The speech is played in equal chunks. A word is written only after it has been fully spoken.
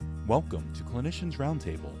Welcome to Clinicians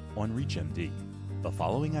Roundtable on ReachMD. The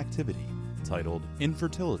following activity, titled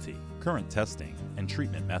Infertility, Current Testing and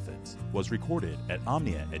Treatment Methods, was recorded at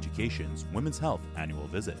Omnia Education's Women's Health Annual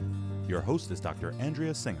Visit. Your host is Dr.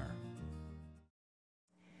 Andrea Singer.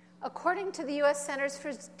 According to the U.S. Centers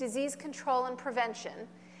for Disease Control and Prevention,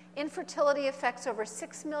 infertility affects over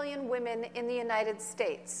 6 million women in the United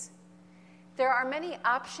States. There are many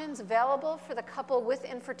options available for the couple with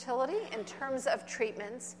infertility in terms of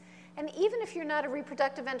treatments, and even if you're not a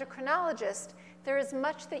reproductive endocrinologist, there is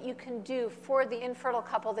much that you can do for the infertile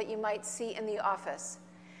couple that you might see in the office.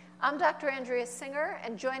 I'm Dr. Andrea Singer,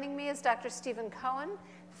 and joining me is Dr. Stephen Cohen,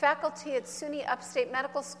 faculty at SUNY Upstate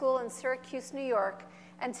Medical School in Syracuse, New York,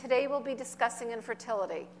 and today we'll be discussing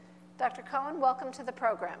infertility. Dr. Cohen, welcome to the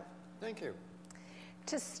program. Thank you.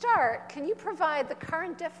 To start, can you provide the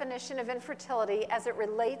current definition of infertility as it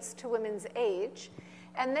relates to women's age,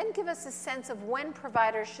 and then give us a sense of when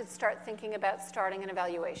providers should start thinking about starting an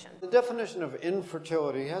evaluation? The definition of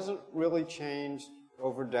infertility hasn't really changed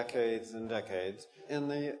over decades and decades,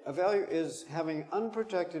 and the evaluation is having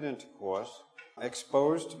unprotected intercourse,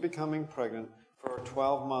 exposed to becoming pregnant for a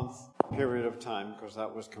 12-month period of time, because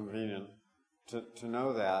that was convenient to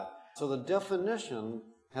know that. So the definition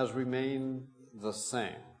has remained the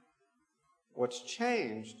same. What's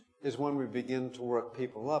changed is when we begin to work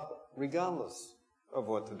people up, regardless of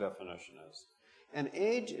what the definition is. And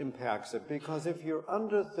age impacts it, because if you're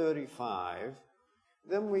under 35,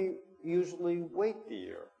 then we usually wait the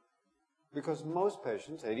year. Because most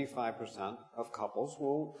patients, 85% of couples,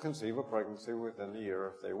 will conceive a pregnancy within a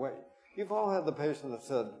year if they wait. You've all had the patient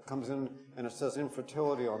that comes in and it says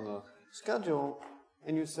infertility on the schedule,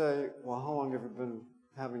 and you say, well, how long have you been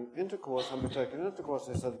having intercourse, unprotected intercourse?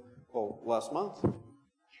 They said, well, last month,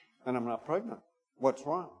 and I'm not pregnant. What's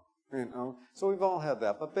wrong? You know, so we've all had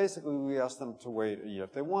that, but basically we ask them to wait a year.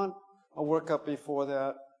 If they want a workup before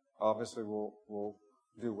that, obviously we'll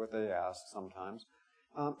do what they ask sometimes.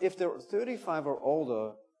 If they're 35 or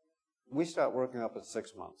older, we start working up at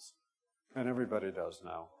 6 months, and everybody does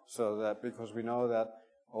now. So that, because we know that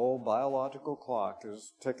old biological clock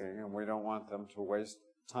is ticking, and we don't want them to waste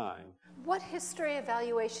time. What history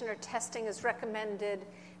evaluation or testing is recommended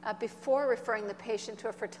before referring the patient to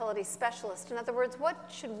a fertility specialist? In other words, what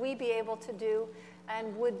should we be able to do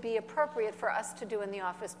and would be appropriate for us to do in the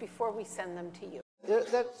office before we send them to you?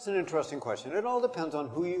 That's an interesting question. It all depends on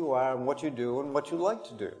who you are and what you do and what you like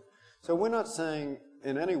to do. So we're not saying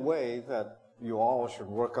in any way that you all should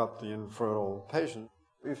work up the infertile patient.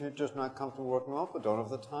 If you're just not comfortable working up or don't have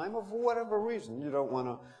the time, or for whatever reason you don't want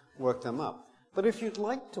to work them up. But if you'd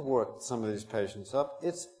like to work some of these patients up,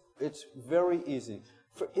 it's very easy.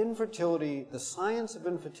 For infertility, the science of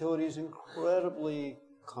infertility is incredibly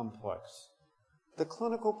complex. The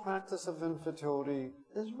clinical practice of infertility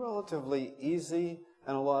is relatively easy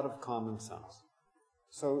and a lot of common sense.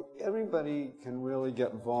 So everybody can really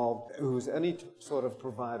get involved who's any sort of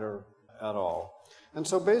provider at all. And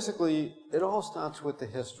so basically, it all starts with the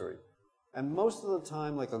history. And most of the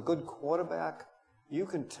time, like a good quarterback, you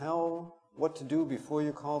can tell what to do before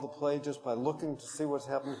you call the play just by looking to see what's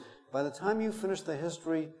happening. By the time you finish the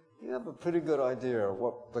history, you have a pretty good idea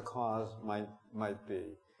what the cause might be.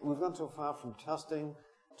 We've gone so far from testing,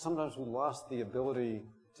 sometimes we lost the ability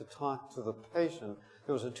to talk to the patient.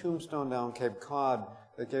 There was a tombstone down Cape Cod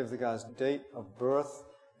that gave the guy's date of birth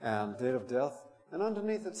and date of death, and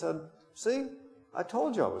underneath it said, see, I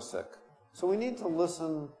told you I was sick. So we need to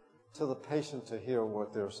listen to the patient to hear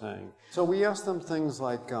what they're saying. So we ask them things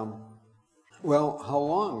like, well, how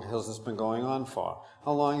long has this been going on for?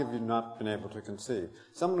 How long have you not been able to conceive?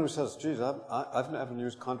 Someone who says, geez, I've never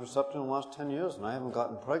used contraception in the last 10 years and I haven't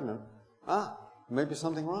gotten pregnant. Maybe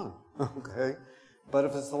something wrong, okay? But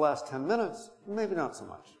if it's the last 10 minutes, maybe not so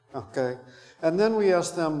much, okay? And then we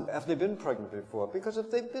ask them, have they been pregnant before? Because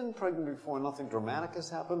if they've been pregnant before and nothing dramatic has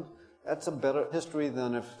happened, that's a better history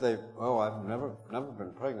than if I've never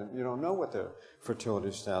been pregnant. You don't know what their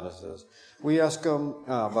fertility status is. We ask them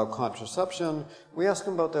about contraception. We ask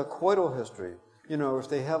them about their coital history. You know, if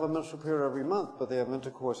they have a menstrual period every month, but they have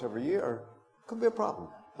intercourse every year, it could be a problem.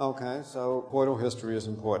 Okay, so coital history is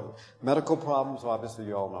important. Medical problems, obviously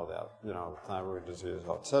you all know that. You know, thyroid disease,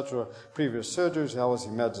 etc. Previous surgeries, allergy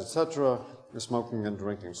meds, etc. Smoking and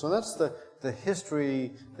drinking. So that's the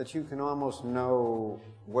history that you can almost know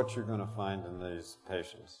what you're going to find in these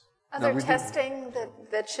patients. Other testing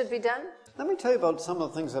that should be done? Let me tell you about some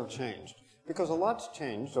of the things that have changed, because a lot's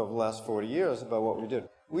changed over the last 40 years about what we did.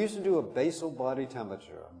 We used to do a basal body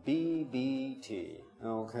temperature, BBT,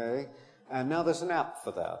 okay? And now there's an app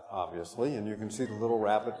for that, obviously, and you can see the little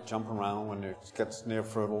rabbit jump around when it gets near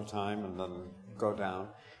fertile time and then go down.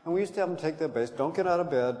 And we used to have them take their base, don't get out of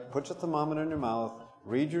bed, put your thermometer in your mouth,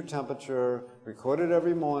 read your temperature, record it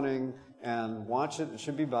every morning, and watch it. It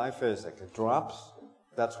should be biphasic. It drops,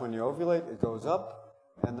 that's when you ovulate, it goes up,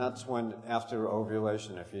 and that's when after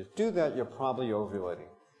ovulation. If you do that, you're probably ovulating.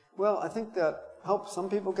 Well, I think that helps some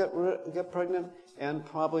people get pregnant and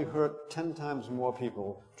probably hurt 10 times more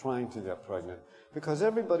people trying to get pregnant because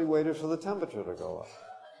everybody waited for the temperature to go up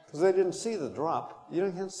because they didn't see the drop.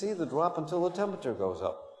 You can't see the drop until the temperature goes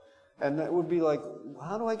up. And it would be like,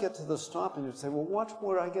 how do I get to the stop? And you'd say, well, watch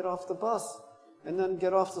where I get off the bus and then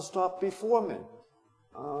get off the stop before me.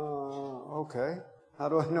 Okay. How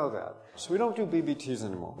do I know that? So we don't do BBTs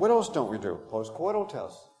anymore. What else don't we do? Postcoital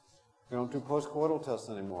tests. We don't do postcoital tests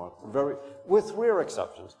anymore, with rare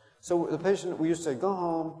exceptions. So the patient, we used to say, go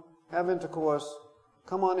home, have intercourse,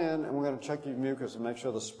 come on in, and we're going to check your mucus and make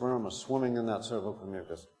sure the sperm is swimming in that cervical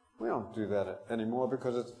mucus. We don't do that anymore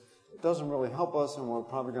because it doesn't really help us, and we're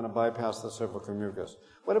probably going to bypass the cervical mucus.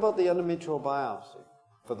 What about the endometrial biopsy?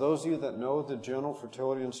 For those of you that know the journal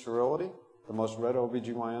Fertility and Sterility, the most read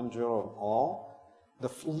OBGYN journal of all,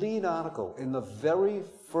 the lead article in the very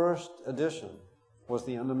first edition was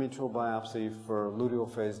the endometrial biopsy for luteal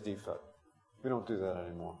phase defect. We don't do that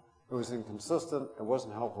anymore. It was inconsistent, it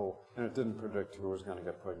wasn't helpful, and it didn't predict who was going to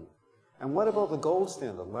get pregnant. And what about the gold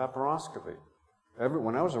standard, laparoscopy?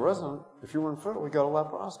 When I was a resident, if you were infertile, we got a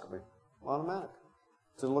laparoscopy, automatic,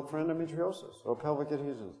 to look for endometriosis or pelvic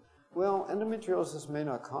adhesions. Well, endometriosis may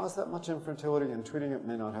not cause that much infertility, and treating it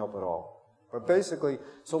may not help at all. But basically,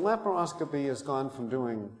 so laparoscopy has gone from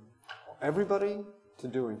doing everybody to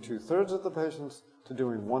doing 2/3 of the patients to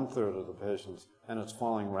doing 1/3 of the patients, and it's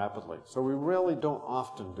falling rapidly. So we really don't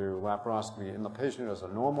often do laparoscopy, and the patient has a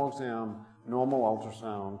normal exam, normal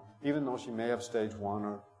ultrasound, even though she may have stage 1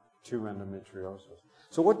 or 2 endometriosis.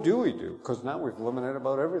 So what do we do? Because now we've eliminated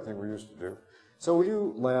about everything we used to do. So we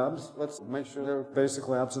do labs. Let's make sure their basic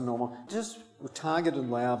labs are normal. Just targeted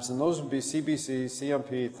labs, and those would be CBC,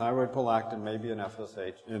 CMP, thyroid prolactin, maybe an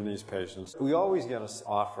FSH in these patients. We always get an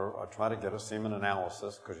offer or try to get a semen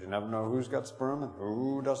analysis because you never know who's got sperm and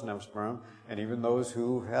who doesn't have sperm. And even those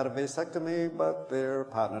who had a vasectomy but their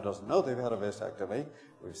partner doesn't know they've had a vasectomy.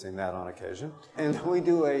 We've seen that on occasion. And we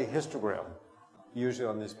do a histogram, usually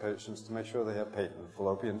on these patients, to make sure they have patent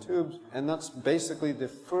fallopian tubes. And that's basically the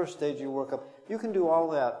first stage you work up. You can do all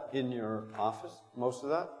that in your office, most of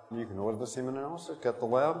that. You can order the semen analysis, get the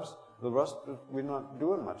labs. The rest, we're not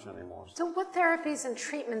doing much anymore. So what therapies and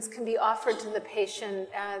treatments can be offered to the patient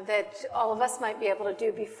that all of us might be able to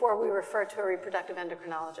do before we refer to a reproductive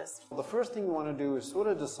endocrinologist? The first thing you want to do is sort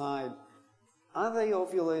of decide, are they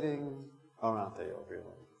ovulating or aren't they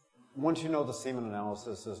ovulating? Once you know the semen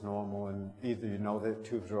analysis is normal and either you know the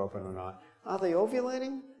tubes are open or not, are they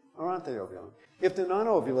ovulating or aren't they ovulating? If they're not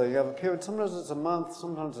ovulating, you have a period, sometimes it's a month,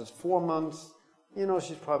 sometimes it's 4 months, you know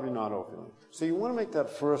she's probably not ovulating. So you want to make that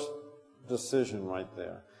first decision right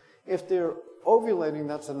there. If they're ovulating,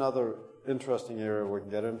 that's another interesting area we can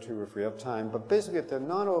get into if we have time. But basically, if they're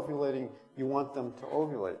not ovulating, you want them to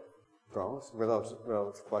ovulate,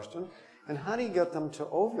 without question. And how do you get them to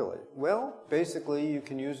ovulate? Well, basically, you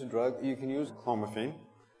can use a drug. You can use clomiphene.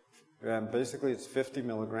 And basically, it's 50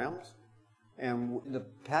 milligrams. And the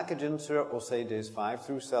package insert will say days 5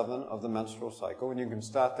 through 7 of the menstrual cycle. And you can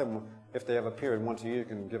start them, if they have a period once a year, you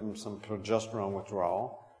can give them some progesterone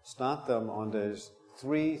withdrawal. Start them on days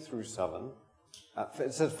 3 through 7.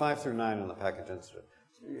 It says 5 through 9 in the package insert.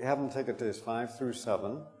 You have them take it days 5 through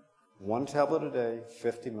 7, 1 tablet a day,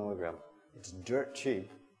 50 milligrams. It's dirt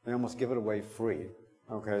cheap. They almost give it away free.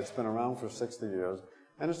 Okay, it's been around for 60 years.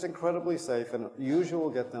 And it's incredibly safe, and usually will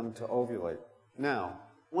get them to ovulate. Now,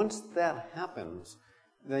 once that happens,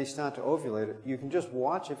 they start to ovulate. You can just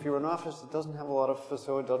watch. If you're in an office that doesn't have a lot of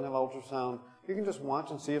facility, doesn't have ultrasound, you can just watch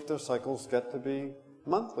and see if their cycles get to be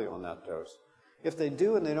monthly on that dose. If they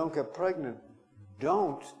do and they don't get pregnant,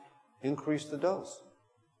 don't increase the dose.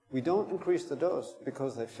 We don't increase the dose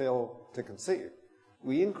because they fail to conceive.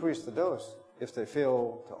 We increase the dose if they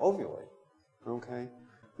fail to ovulate. Okay?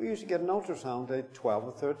 We usually get an ultrasound day 12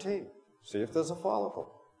 or 13. See if there's a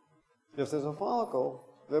follicle. If there's a follicle,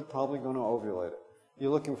 they're probably going to ovulate it.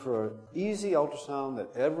 You're looking for an easy ultrasound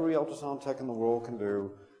that every ultrasound tech in the world can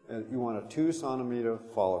do. You want a 2-centimeter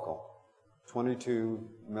follicle, 22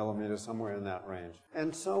 millimeters, somewhere in that range.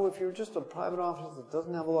 And so if you're just a private office that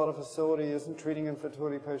doesn't have a lot of facility, isn't treating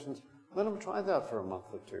infertility patients, let them try that for a month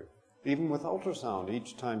or two, even with ultrasound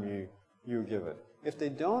each time you give it. If they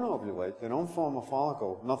don't ovulate, they don't form a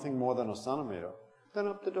follicle, nothing more than a centimeter, then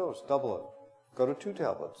up the dose, double it. Go to 2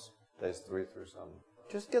 tablets, days 3 through 7.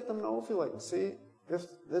 Just get them to ovulate and see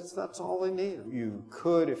That's all they need. You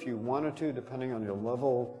could, if you wanted to, depending on your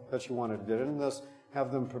level that you wanted to get into this,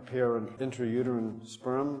 have them prepare an intrauterine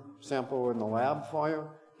sperm sample in the lab for you,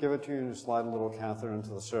 give it to you, and slide a little catheter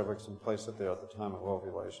into the cervix and place it there at the time of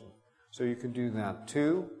ovulation. So you can do that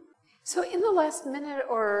too. So in the last minute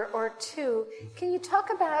or two, can you talk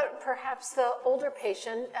about perhaps the older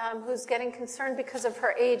patient who's getting concerned because of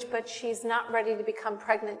her age, but she's not ready to become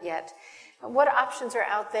pregnant yet? What options are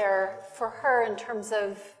out there for her in terms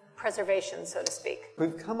of preservation, so to speak?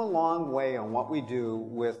 We've come a long way on what we do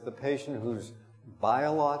with the patient whose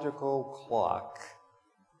biological clock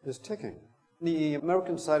is ticking. The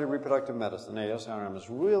American Society of Reproductive Medicine, ASRM, has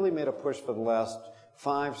really made a push for the last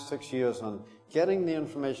 5-6 years on getting the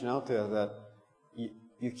information out there that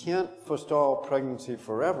you can't forestall pregnancy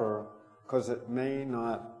forever because it may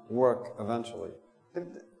not work eventually.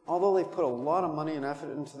 Although they've put a lot of money and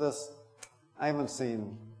effort into this, I haven't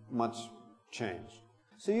seen much change.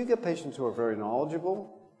 So you get patients who are very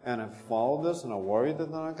knowledgeable and have followed this and are worried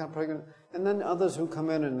that they're not going to get pregnant, and then others who come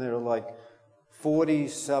in and they're like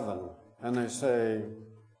 47 and they say,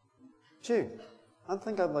 gee, I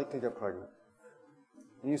think I'd like to get pregnant.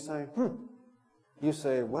 And you say, You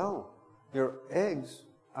say, well, your eggs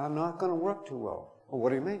are not going to work too well. Well, what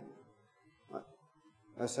do you mean?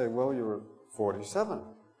 I say, well, you're 47.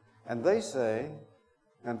 And they say,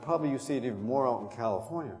 and probably you see it even more out in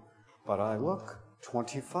California, but I look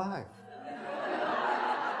 25.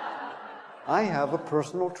 I have a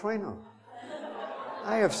personal trainer.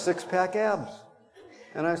 I have 6-pack abs.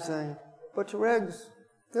 And I say, but your eggs,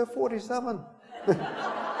 they're 47.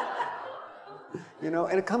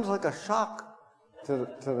 And it comes like a shock to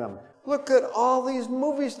them. Look at all these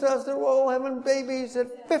movie stars, they're all having babies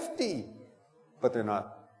at 50. But they're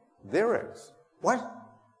not their eggs. What?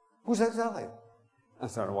 Whose eggs are they? I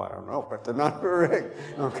said, well, I don't know, but they're not her eggs.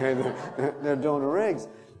 Okay, they're donor eggs.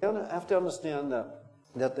 You have to understand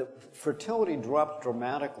that the fertility drops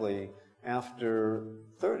dramatically after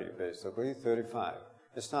 30, basically, 35.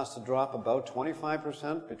 It starts to drop about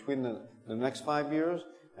 25% between the next 5 years,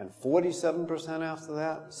 and 47% after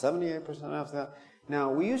that, 78% after that.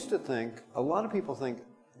 Now, we used to think, a lot of people think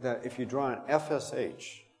that if you draw an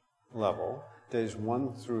FSH level, days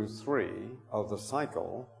 1 through 3 of the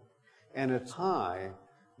cycle, and it's high,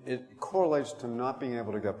 it correlates to not being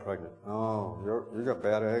able to get pregnant. Oh, you got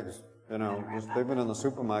bad eggs. They've been in the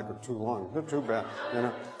supermarket too long. They're too bad.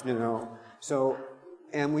 So,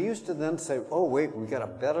 and we used to then say, oh, wait, we got a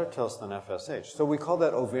better test than FSH. So we call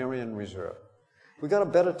that ovarian reserve. We got a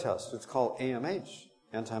better test. It's called AMH,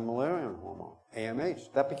 anti-Müllerian hormone.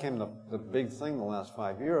 AMH. That became the big thing the last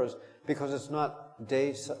 5 years because it's not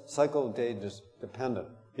cycle day dependent.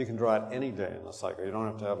 You can draw it any day in the cycle. You don't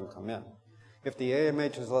have to have them come in. If the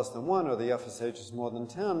AMH is less than 1 or the FSH is more than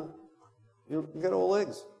 10, you get old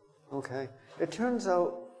eggs. Okay? It turns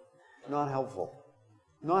out not helpful.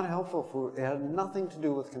 Not helpful it had nothing to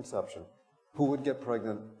do with conception. Who would get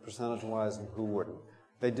pregnant percentage-wise and who wouldn't.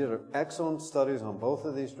 They did excellent studies on both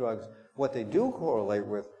of these drugs. What they do correlate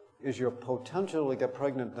with is your potential to get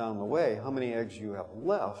pregnant down the way, how many eggs you have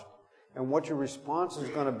left, and what your response is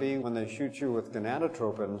going to be when they shoot you with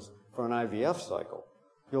gonadotropins for an IVF cycle.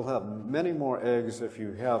 You'll have many more eggs if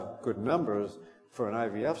you have good numbers for an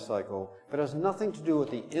IVF cycle, but it has nothing to do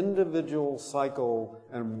with the individual cycle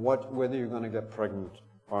and whether you're going to get pregnant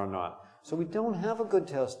or not. So we don't have a good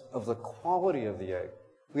test of the quality of the egg.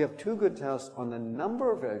 We have 2 good tests on the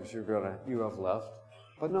number of eggs you have left,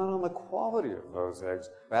 but not on the quality of those eggs.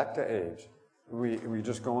 Back to age. We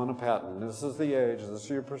just go on a pattern. This is the age, this is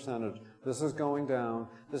your percentage, this is going down.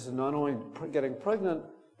 This is not only getting pregnant,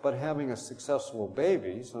 but having a successful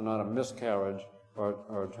baby, so not a miscarriage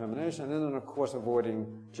or termination, and then, of course,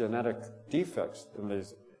 avoiding genetic defects in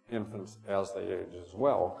these infants as they age as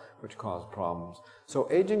well, which cause problems. So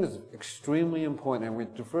aging is extremely important, and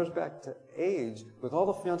it refers back to age. With all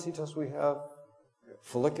the fancy tests we have,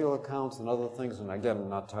 follicular counts and other things, and again,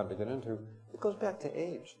 not time to get into, it goes back to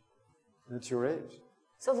age. It's your age.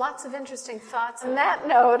 So lots of interesting thoughts. On that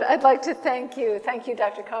note, I'd like to thank you. Thank you,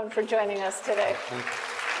 Dr. Cohen, for joining us today.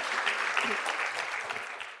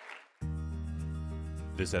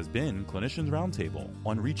 This has been Clinicians Roundtable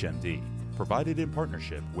on ReachMD, provided in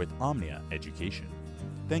partnership with Omnia Education.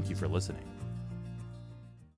 Thank you for listening.